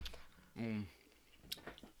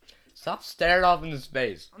Stop staring off into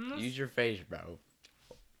space. Not... Use your face, bro.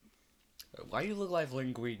 Why you look like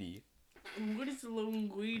Linguini? What is the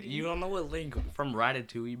Linguini? You don't know what from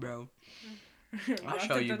Ratatouille, bro? I'll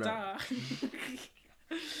show you, bro.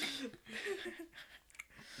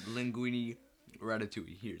 Linguini,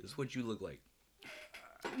 Ratatouille. Here, this is what you look like.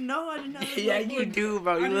 No, I did not. Yeah, you do,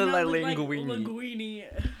 bro. You look like Linguini. Linguini.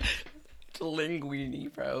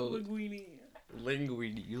 Linguini, bro. Linguini.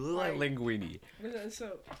 Linguini. You look like Linguini.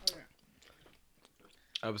 So, okay.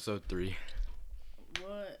 Episode 3.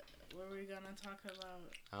 What were we gonna talk about?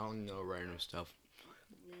 I don't know random stuff.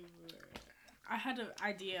 I had an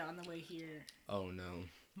idea on the way here. Oh no.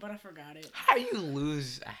 But I forgot it. How you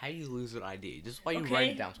lose an idea? Just why you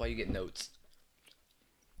write it down. That's why you get notes.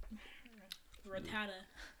 Rattata.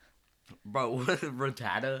 Bro, what is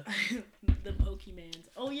Rattata? The Pokemans.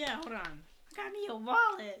 Oh yeah, hold on. I got me a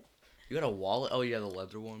wallet. You got a wallet? Oh yeah, the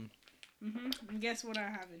leather one. And guess what I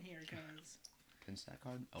have in here, cuz? Pinstat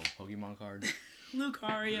card? Oh, Pokemon card.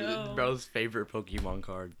 Lucario. Bro's favorite Pokemon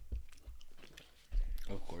card.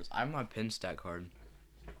 Of course. I have my Pinstat card.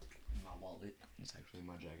 My wallet. It's actually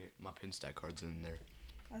my jacket. My Pinstat card's in there.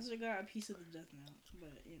 I still got a piece of the Death Note,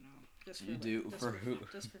 but just for you do just for who?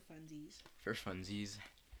 Just for funsies. For funsies.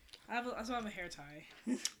 I also have a hair tie.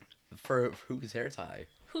 For whose hair tie?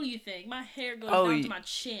 Who do you think? My hair goes down to my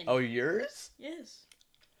chin. Oh, yours? Yes.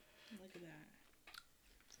 Look at that.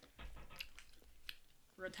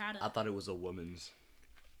 Rattata. I thought it was a woman's.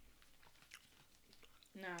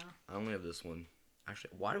 No. I only have this one.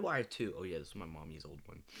 Actually, why do I have 2? Oh yeah, this is my mommy's old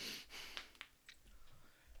one.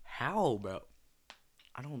 How, bro?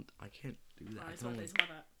 I can't do that. I don't about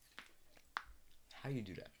that. How you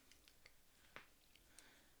do that?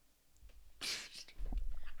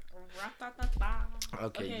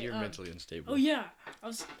 Okay, you're mentally unstable. Oh yeah, I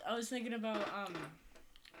was thinking about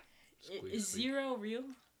is 0 real?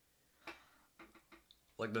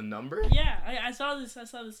 Like the number? Yeah, I saw this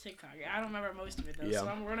TikTok. I don't remember most of it though, so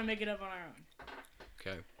we're gonna make it up on our own.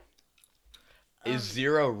 Okay. Is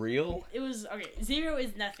 0 real? It was 0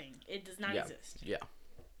 is nothing. It does not exist. Yeah.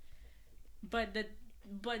 But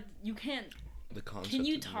you can't. The concept. Can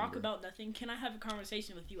you talk about nothing? Can I have a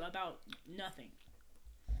conversation with you about nothing?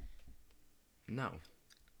 No.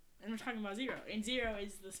 And we're talking about 0, and 0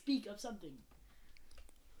 is the speak of something.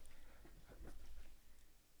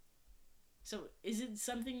 So is it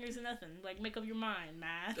something or is it nothing? Like, make up your mind,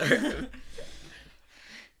 math.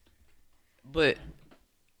 But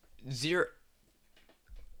 0.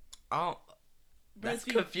 Oh, that's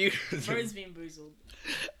confusing. Bird's being boozled.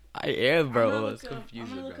 I am, bro. It's confusing.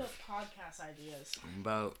 I'm gonna look up podcast ideas.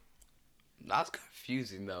 That's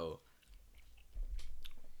confusing though.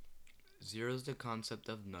 0 is the concept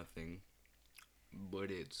of nothing,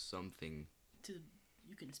 but it's something.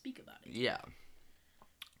 You can speak about it. Yeah.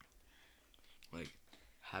 Like,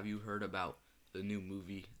 have you heard about the new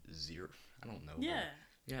movie 0? I don't know. Yeah.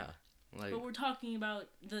 Bro. Yeah. Like. But we're talking about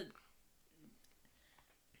the.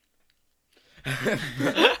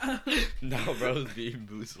 No, bro's being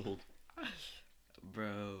boozled.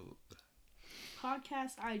 Bro.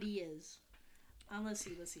 Podcast ideas. Let's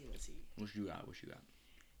see. What you got?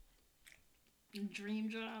 Dream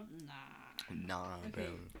job? Nah,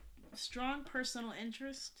 bro. Strong personal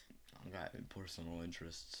interest? I got personal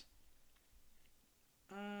interests.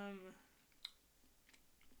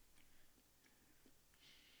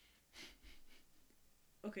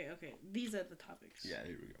 Okay. These are the topics. Yeah,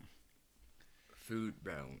 here we go. Food,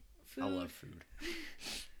 bro. I love food.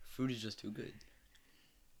 Food is just too good.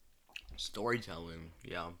 Storytelling.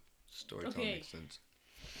 Yeah. Storytelling makes sense.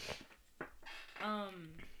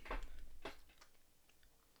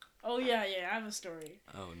 Oh, yeah, I have a story.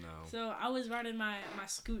 Oh, no. So, I was riding my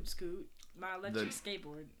scoot, my electric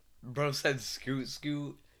skateboard. Bro said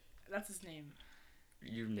scoot. That's his name.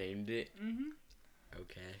 You named it? Mm-hmm.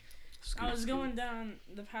 Okay. I was going down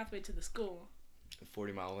the pathway to the school.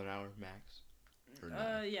 40 mile an hour max? Or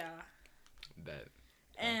no? Yeah. Bet.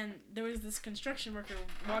 And there was this construction worker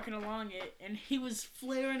walking along it, and he was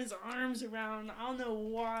flaring his arms around. I don't know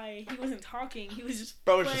why. He wasn't talking. He was just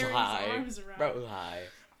flaring his arms around. Bro, high.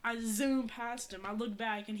 I zoomed past him. I look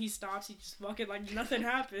back, and he stops. He's just walking like nothing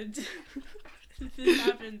happened. This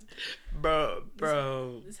happened. Bro.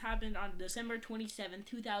 This happened on December 27th,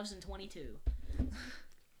 2022.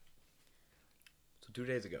 So 2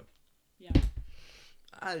 days ago. Yeah.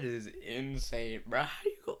 That is insane, bro. How do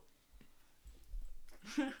you go?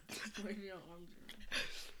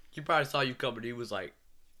 He probably saw you coming. He was like,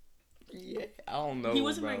 "Yeah, I don't know." He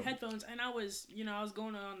wasn't wearing headphones, and I was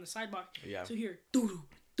going on the sidewalk. Yeah. So here, doo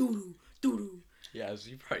doo. Yeah, so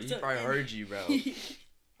he probably heard you, bro.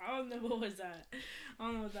 I don't know what was that. I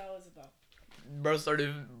don't know what that was about. Bro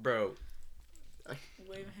started, bro.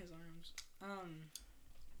 Waving his arms.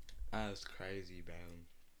 That was crazy, bro.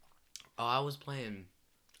 Oh,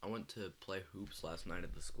 I went to play hoops last night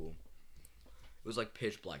at the school. It was like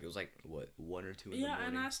pitch black. It was like, what, 1 or 2 in the morning? Yeah,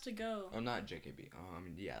 and I asked to go. Oh, not JKB. I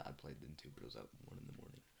mean, yeah, I played then too, but it was at 1 in the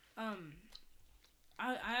morning.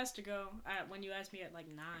 I asked to go when you asked me at like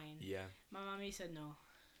 9. Yeah. My mommy said no.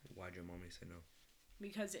 Why'd your mommy say no?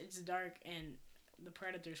 Because it's dark and the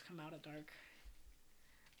predators come out at dark.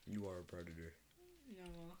 You are a predator. No.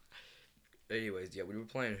 Anyways, yeah, we were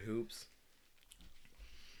playing hoops.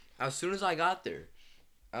 As soon as I got there,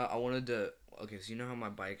 I wanted to. Okay, so you know how my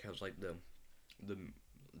bike has like the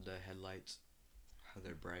headlights, how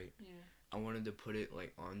they're bright. Yeah. I wanted to put it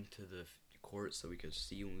like onto the court so we could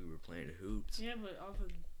see when we were playing hoops. Yeah, but all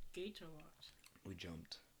the gates are locked. We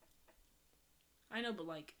jumped. I know, but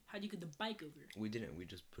like, how'd you get the bike over? We didn't. We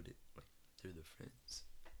just put it like through the fence.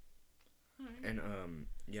 Alright. And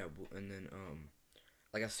yeah, and then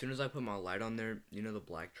like as soon as I put my light on there, you know the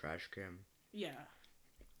black trash can. Yeah.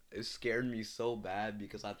 It scared me so bad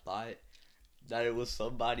because I thought that it was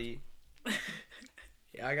somebody.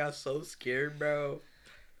 Yeah, I got so scared, bro.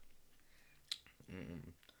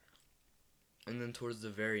 And then towards the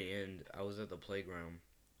very end, I was at the playground,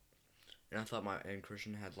 and I thought and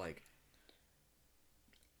Christian had like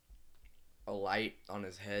a light on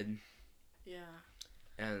his head. Yeah.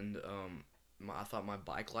 And I thought my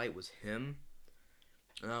bike light was him,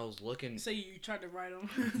 and I was looking. So you tried to ride him?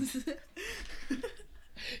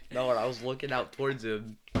 No, I was looking out towards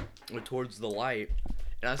him, or towards the light,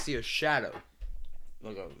 and I see a shadow,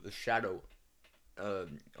 like a shadow,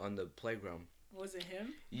 on the playground. Was it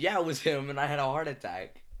him? Yeah, it was him, and I had a heart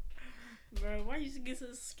attack. Bro, why you get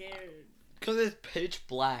so scared? Cause it's pitch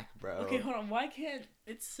black, bro. Okay, hold on. Why can't...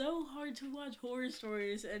 It's so hard to watch horror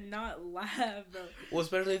stories and not laugh, bro. Well,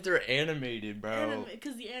 especially if they're animated, bro.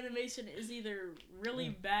 Because the animation is either really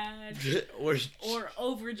bad or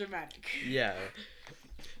over dramatic. Yeah.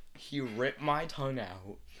 He ripped my tongue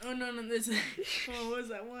out. Oh, no, this... what was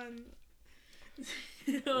that one?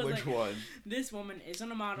 Which one? This woman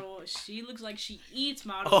isn't a model. She looks like she eats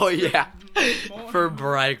models. Oh, yeah. For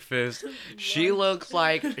breakfast. She looks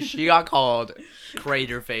like she got called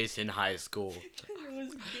Crater Face in high school. It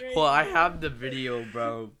was great. Well, I have the video,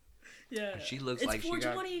 bro. Yeah. She looks it's like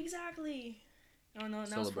 420 she got... exactly. Oh, no,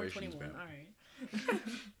 now it's 421. Alright.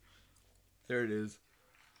 There it is.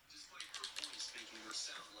 Despite her voice making her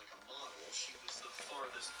sound like a model, she was the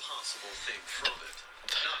farthest possible thing from it.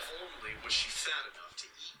 Not only was she fat enough to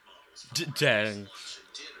eat models for Dang. lunch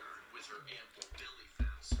and dinner, with her ample belly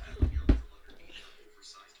fat spilling out from underneath her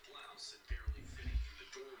oversized blouse and barely fitting through the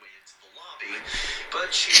doorway into the lobby,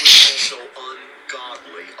 but she was also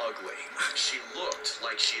ungodly ugly. She looked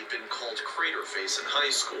like she had been called Crater Face in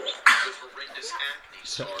high school, with horrendous acne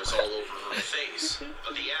scars all over her face,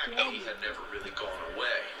 but the acne had never really gone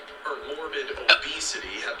away. Her morbid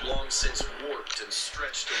obesity had long since warped and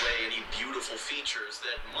stretched away any beautiful features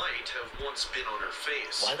that might have once been on her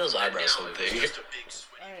face. Why are those eyebrows so And now it big? was just a big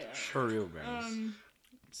sweaty Alright, For real, guys.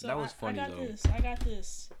 So That was funny, I got though. I got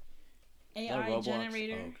this AI Roblox?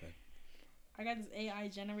 generator. Oh, okay. I got this AI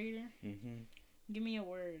generator. Mm-hmm. Give me a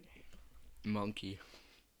word. Monkey.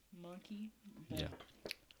 Monkey. Yeah.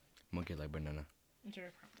 Monkey like banana.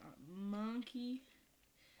 Enter monkey.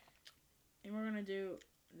 And we're gonna do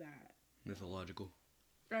that. Mythological.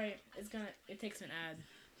 Right. It takes an ad.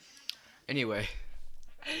 Anyway.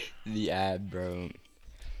 The ad, bro.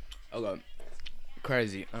 Okay.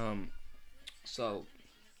 Crazy. So.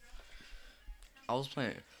 I was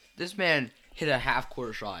playing. This man hit a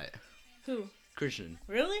half-court shot. Who? Christian.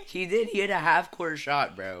 Really? He did. He hit a half-court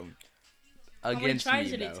shot, bro. How many Against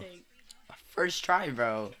tries me, did bro. it take? First try,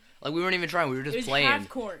 bro. Like, we weren't even trying. We were It just was playing. half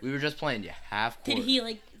court. We were just playing. Yeah, half court. Did he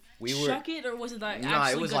like We were- chuck it, or was it like Nah, it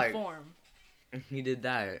actually was good like- form? He did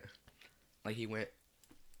that. Like, he went,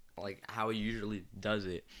 like, how he usually does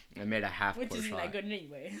it. And made a half-court Which isn't shot. that good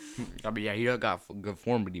anyway. I mean, yeah, he got good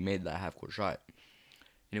form, but he made that half-court shot.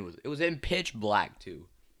 And it was in pitch black, too.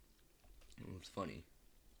 It was funny.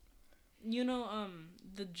 You know,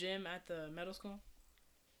 the gym at the middle school?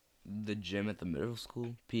 The gym at the middle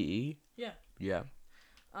school? PE? Yeah. Yeah.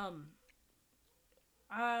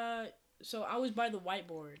 So I was by the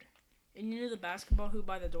whiteboard. And you know the basketball hoop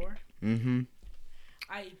by the door? Mm-hmm.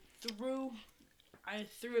 I threw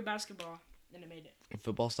a basketball and it made it.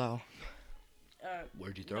 Football style? Uh,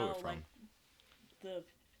 Where'd you throw no, it from? like the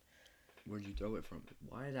Where'd you throw it from?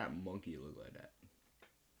 Why did that monkey look like that?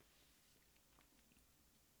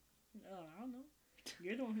 I don't know.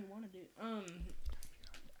 You're the one who wanted it.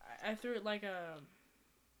 I threw it like a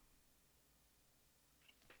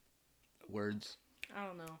words? I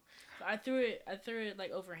don't know. But I threw it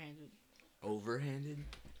like overhanded. Overhanded?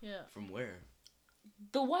 Yeah. From where?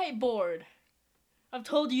 The whiteboard. I've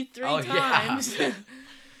told you 3 Oh, times. yeah.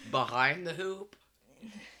 Behind the hoop?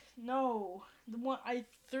 No. The one I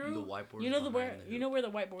threw. The whiteboard. You know you know where the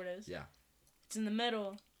whiteboard is? Yeah. It's in the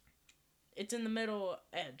middle. It's in the middle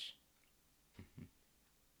edge. Mm-hmm.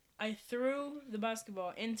 I threw the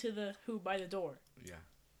basketball into the hoop by the door. Yeah.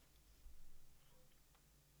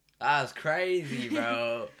 That's crazy,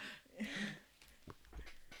 bro.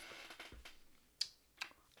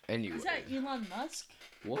 Anyway. Is that Elon Musk?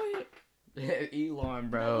 What? Elon,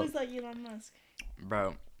 bro. That looks like Elon Musk.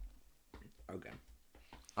 Bro. Okay.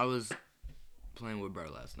 I was playing with bro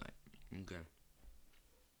last night. Okay.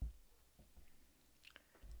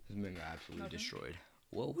 This man got absolutely destroyed.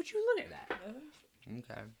 What would you look at that?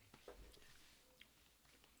 Okay.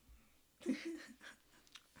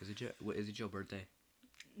 Is it your birthday?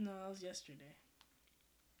 No, that was yesterday.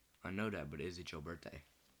 I know that, but is it your birthday?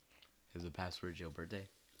 Is the password your birthday?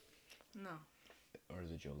 No. Or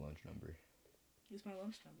is it your lunch number? It's my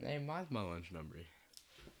lunch number. Hey, mine's my lunch number.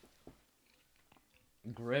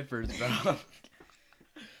 Grippers, bro.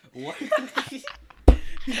 What?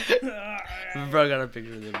 Bro, got a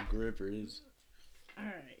picture of them grippers.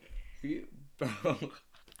 Alright. Bro.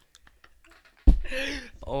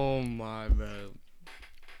 Oh my, bro.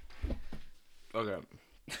 Okay.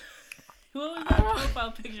 What was that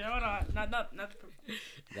profile picture? Hold on. Not the profile.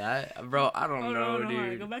 That, bro, I don't know, hold on.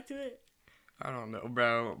 dude. Go back to it. I don't know,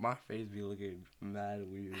 bro. My face be looking mad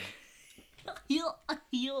weird.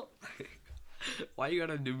 Heel. Why you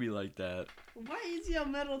gotta do me like that? Why is your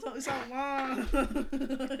metal toe so long?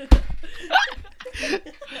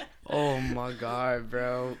 Oh my god,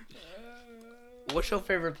 bro. What's your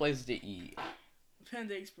favorite place to eat?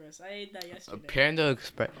 Panda Express. I ate that yesterday. Panda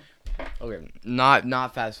Express. Okay,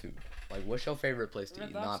 not fast food. Like, what's your favorite place to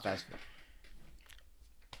eat? Not fast food.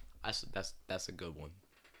 That's a good one.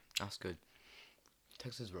 That's good.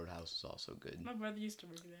 Texas Roadhouse is also good. My brother used to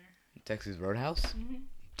work there. Texas Roadhouse? Mm-hmm.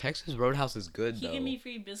 Texas Roadhouse is good, He though. gave me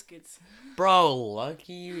free biscuits. Bro,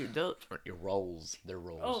 lucky you. Those are rolls. They're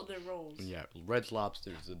rolls. Oh, they're rolls. Yeah, Red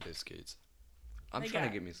Lobster's the biscuits. I'm trying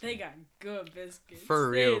to get me some. They got good biscuits. For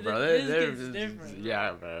real, bro. They're different.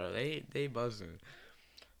 Yeah, bro. They buzzing.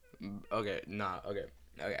 Okay, nah.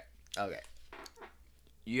 Okay.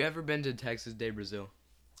 You ever been to Texas de Brazil?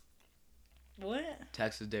 What?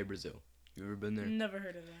 Texas de Brazil. You ever been there? Never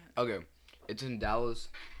heard of that. Okay, it's in Dallas.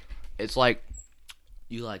 It's like,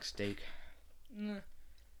 you like steak?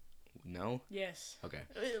 No? Yes. Okay.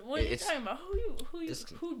 What are you talking about?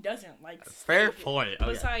 Who doesn't like steak? Fair point.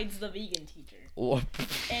 Okay. Besides the vegan teacher.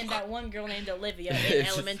 And that one girl named Olivia in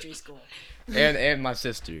elementary school. and my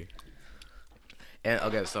sister. And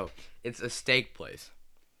okay, so it's a steak place.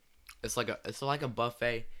 It's like a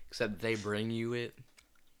buffet, except they bring you it.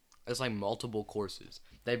 It's like multiple courses.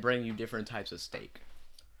 They bring you different types of steak.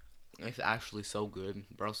 It's actually so good,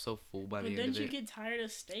 bro. So full by the end of it. Didn't you get tired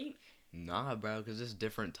of steak? Nah, bro, because it's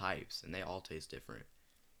different types and they all taste different.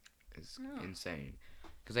 It's insane.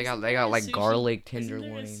 Because they got like sushi, garlic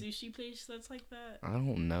tenderloin. Isn't there a sushi place that's like that? I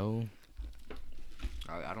don't know.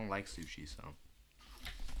 I don't like sushi, so.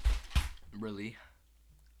 Really?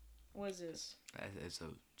 What is this? It's a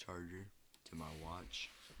charger to my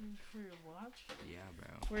watch. For your watch? Yeah, bro.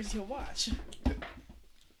 Where's your watch?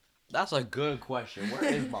 That's a good question. Where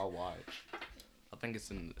is my watch? I think it's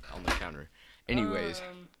on the counter. Anyways.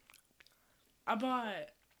 I bought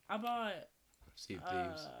Sea of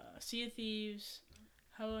Thieves. Sea of Thieves,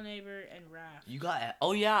 Hello Neighbor, and Raft. You got it.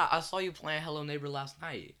 Oh yeah, I saw you playing Hello Neighbor last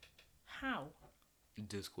night. How?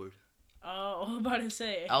 Discord. Oh, I'm about to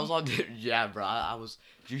say. I was on. Yeah, bro. I was.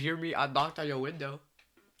 Did you hear me? I knocked on your window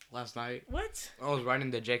last night. What? I was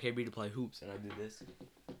running the JKB to play hoops, and I did this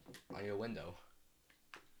on your window.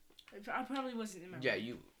 I probably wasn't in my room. Yeah,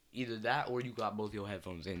 you either that or you got both your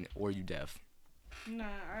headphones in, or you deaf. Nah,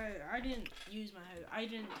 I didn't use my head. I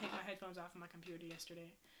didn't take my headphones off of my computer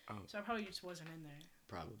yesterday. Oh. So I probably just wasn't in there.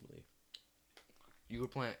 Probably. You were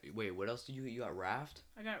playing. Wait, what else did you? You got Raft?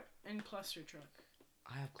 I got in Cluster Truck.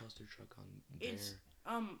 I have Cluster Truck on there. It's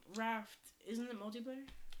Raft. Isn't it multiplayer?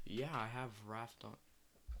 Yeah, I have Raft on.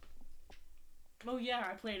 Oh yeah,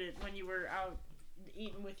 I played it when you were out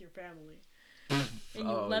eating with your family, and you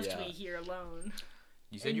left me here alone.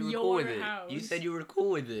 You said you were cool with it. House. You said you were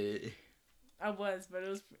cool with it. I was, but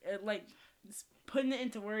like putting it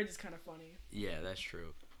into words is kind of funny. Yeah, that's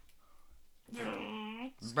true.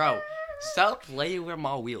 Bro, stop playing with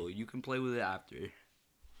my wheel. You can play with it after.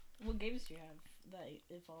 What games do you have that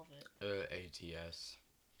involve it? ATS.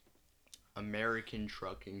 American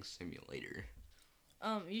Trucking Simulator.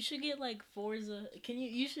 You should get like Forza. Can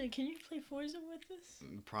you play Forza with us?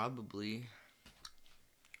 Probably.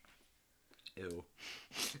 Ew.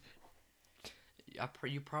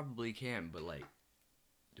 You probably can, but like,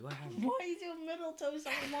 do I have? Why is your middle toe so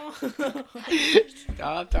long?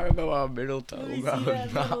 Stop talking about my middle toe, Let me bro. see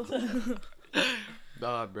that middle toe.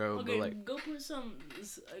 Nah, bro. Okay, but like, go put some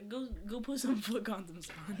foot condoms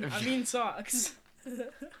on. I mean socks.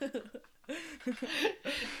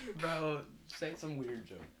 bro, say some weird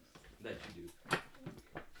joke that you do. Put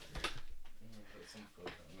some foot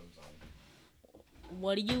condoms on.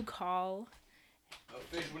 What do you call A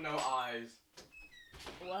fish with no eyes.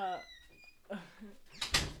 what?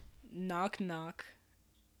 Knock knock.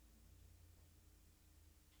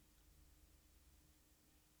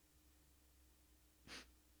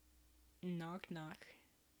 Knock knock.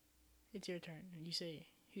 It's your turn. You say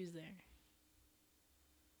who's there.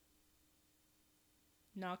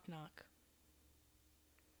 Knock knock.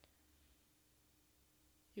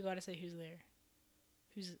 You gotta say who's there.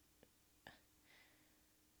 Who's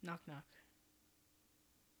knock knock.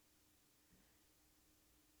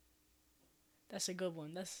 That's a good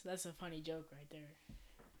one. That's a funny joke right there.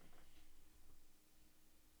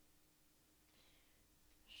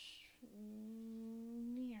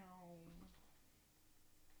 Meow.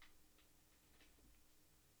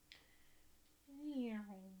 Meow.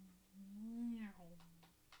 Meow.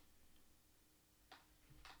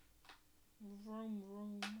 Vroom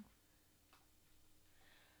vroom.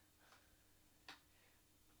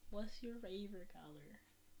 What's your favorite color?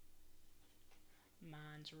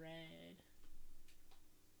 Mine's red.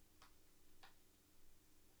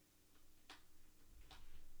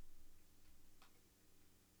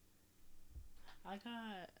 I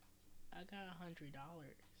got $100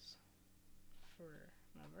 for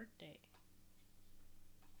my birthday.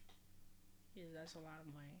 Yeah, that's a lot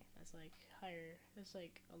of money. That's like higher. That's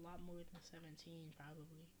like a lot more than 17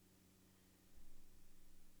 probably.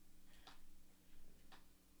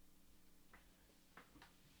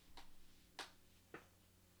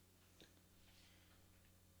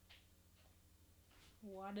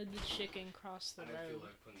 Why did the chicken cross the I road? didn't feel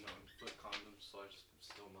like putting on foot condoms, so I just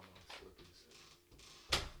still my mouth slippery.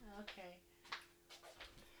 Okay.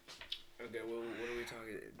 Okay, well, what are we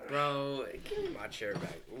talking? Bro, give me my chair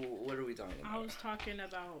back. What are we talking about? I was talking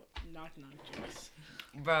about knock knock jokes.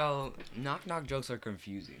 Bro, knock knock jokes are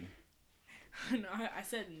confusing. No, I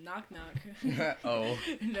said knock knock. Oh.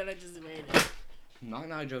 And then I just made it. Knock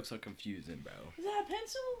knock jokes are confusing, bro. Is that a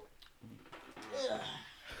pencil? Ugh.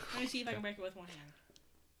 Let me see if I can break it with one hand.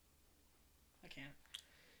 I can't.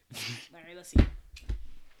 Alright, let's see.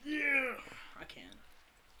 Yeah, I can.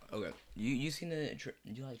 Okay, you seen the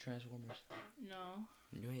you like Transformers? No.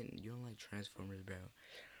 You don't like Transformers, bro.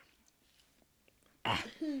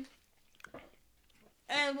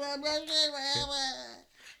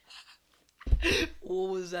 What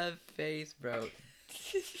was that face, bro?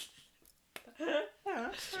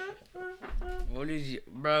 What is you,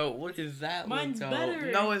 bro? What is that? Mine's look,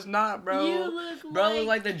 better. No, it's not, bro. You look bro, like look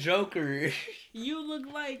like the Joker. You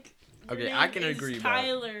look like. Okay, your I name can is agree, bro.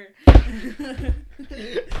 Tyler. I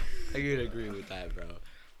can agree with that, bro.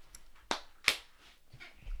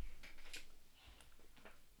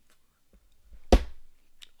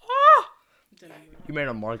 You made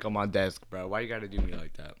a mark on my desk, bro. Why you gotta do me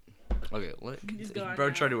like that? Okay,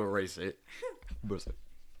 bro, try to erase it.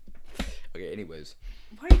 Okay, anyways.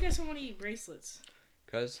 Why do you guys want to eat bracelets?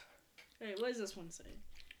 Cause. Wait, what does this one say?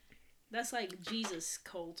 That's like Jesus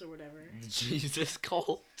cult or whatever. Jesus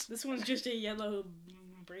cult. This one's just a yellow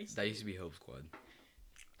bracelet. That used to be Hope Squad.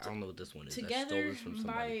 I don't know what this one is. Together I stole this from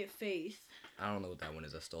somebody. by faith. I don't know what that one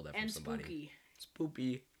is. I stole that from And somebody.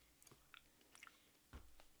 spooky.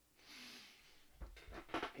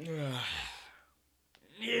 Yeah.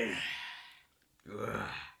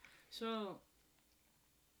 So,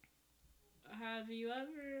 have you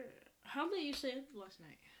ever? How late you stayed last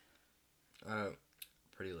night?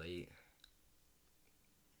 Pretty late.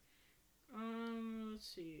 Let's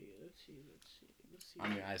see. I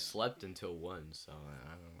mean, I slept until 1, so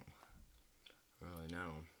I don't really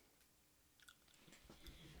know.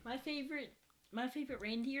 My favorite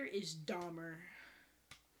reindeer is Dahmer.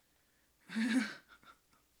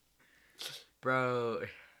 Bro,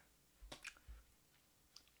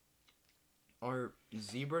 are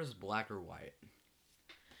zebras black or white?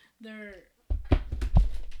 They're. I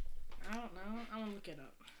don't know. I'm gonna look it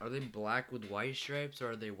up. Are they black with white stripes,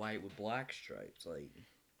 or are they white with black stripes? Like,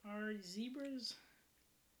 are zebras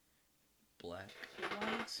black,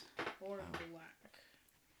 white, or black?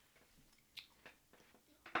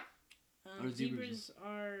 Are Zebras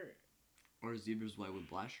are Or zebras white with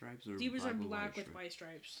black stripes? Or Zebras are black with with white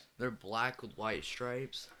stripes, They're black with white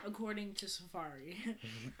stripes? according to Safari.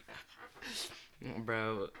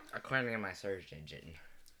 Bro, according to my search engine.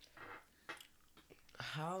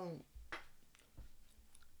 How...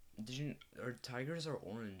 tigers are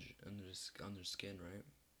orange on their skin, right?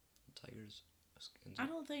 Tigers' skins. I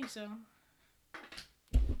don't think so.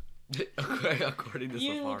 According to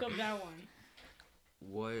You Safari. look up that one.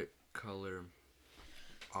 What color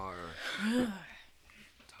are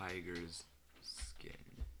tigers' skin?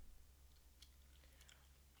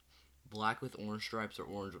 Black with orange stripes or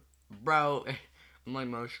orange... Bro, unlike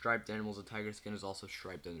most striped animals, a tiger's skin is also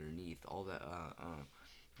striped underneath. All that,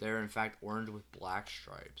 They're in fact orange with black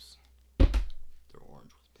stripes. They're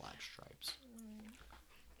orange with black stripes.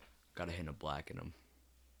 Got a hint of black in them.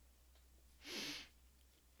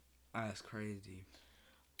 That's crazy.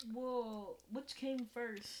 Whoa, which came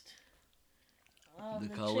first? The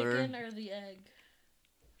The color? chicken or the egg?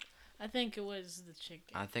 I think it was the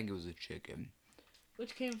chicken. I think it was a chicken.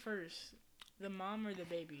 Which came first? The mom or the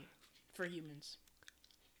baby? For humans.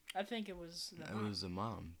 I think it was the mom. It was a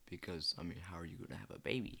mom, because, I mean, how are you going to have a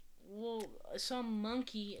baby? Well, some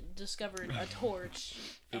monkey discovered a torch,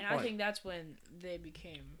 Good and point. I think that's when they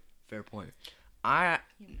became Fair point.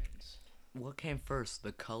 humans. What came first,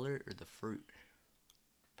 the color or the fruit?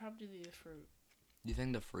 Probably the fruit. Do you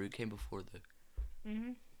think the fruit came before the...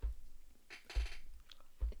 Mm-hmm.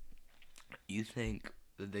 You think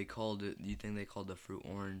that they called it... You think they called the fruit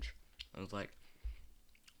orange? I was like,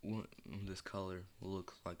 what, this color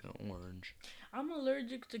looks like an orange. I'm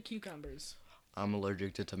allergic to cucumbers. I'm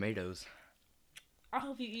allergic to tomatoes. I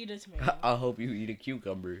hope you eat a tomato. I hope you eat a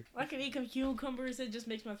cucumber. I can eat cucumbers. It just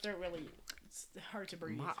makes my throat really... It's hard to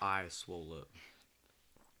breathe. My eyes swole up.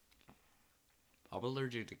 I'm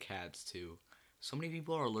allergic to cats, too. So many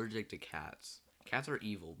people are allergic to cats. Cats are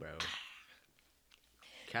evil, bro.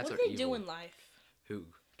 Cats what are do they evil. do in life? Who?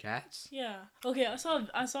 Cats? Yeah. Okay, I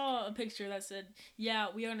saw a picture that said, "Yeah,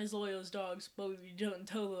 we aren't as loyal as dogs, but we don't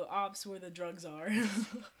tell the ops where the drugs are."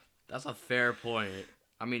 That's a fair point.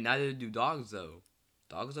 I mean, neither do dogs, though.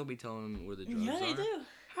 Dogs don't be telling them where the drugs Yeah, are. they do.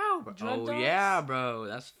 How, bro? Drug Oh, dogs? yeah, bro.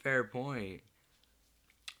 That's a fair point.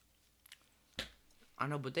 I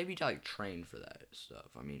know, but they be, like, trained for that stuff.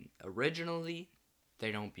 I mean, originally,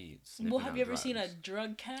 they don't be sniffing Well, have out you ever seen a drugs.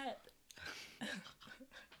 drug cat?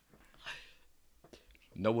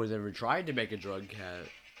 No one's ever tried to make a drug cat.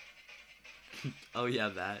 Oh, yeah,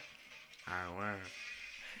 that.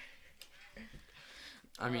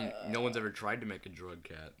 I mean, no one's ever tried to make a drug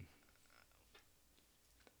cat.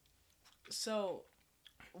 So,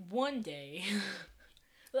 one day,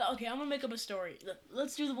 okay, I'm gonna make up a story.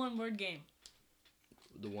 Let's do the one-word game.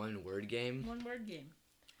 The one-word game? One-word game.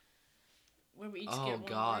 Where we each Oh, get one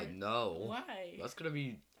God, word. no. Why? That's gonna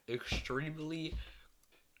be extremely...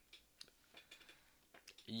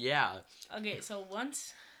 Yeah. Okay, so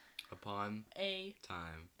once Upon a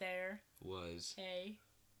time there was a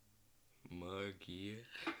Muggy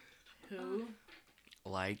who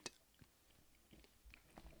liked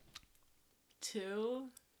to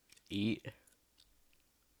eat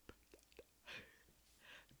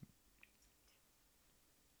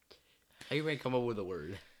how you may come up with a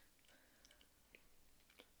word.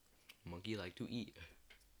 Monkey like to eat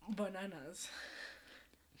bananas.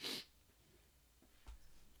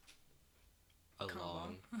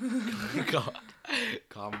 along Comma.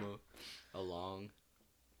 comma along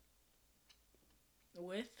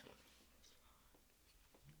With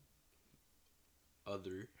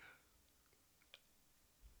other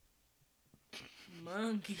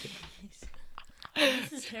monkeys.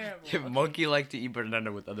 This is terrible. If monkey like to eat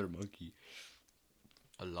banana with other monkey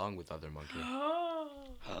along with other monkey.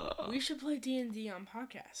 We should play D&D on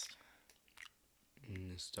podcast.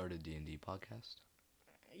 Start a D&D podcast.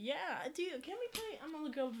 Yeah, dude, can we play? I'm gonna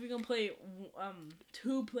look up if we can play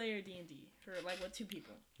 2-player D&D for like with 2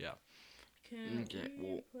 people. Yeah. Can Okay, we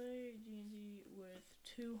well- play D&D with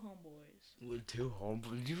 2 homeboys? With 2 home.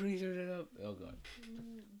 Did you really set it up? Oh god. 2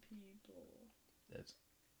 people. That's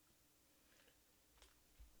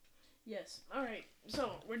Yes. All right.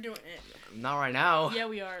 So we're doing it. not right now. Yeah,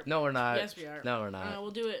 we are. No, we're not. Yes, we are. No, we're not. We'll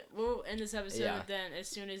do it. We'll end this episode Yeah. then as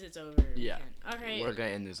soon as it's over. we Yeah. can. Okay. We're gonna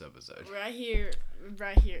end this episode. Right here.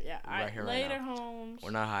 Yeah. Right here, right Later, now. Holmes. We're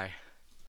not high.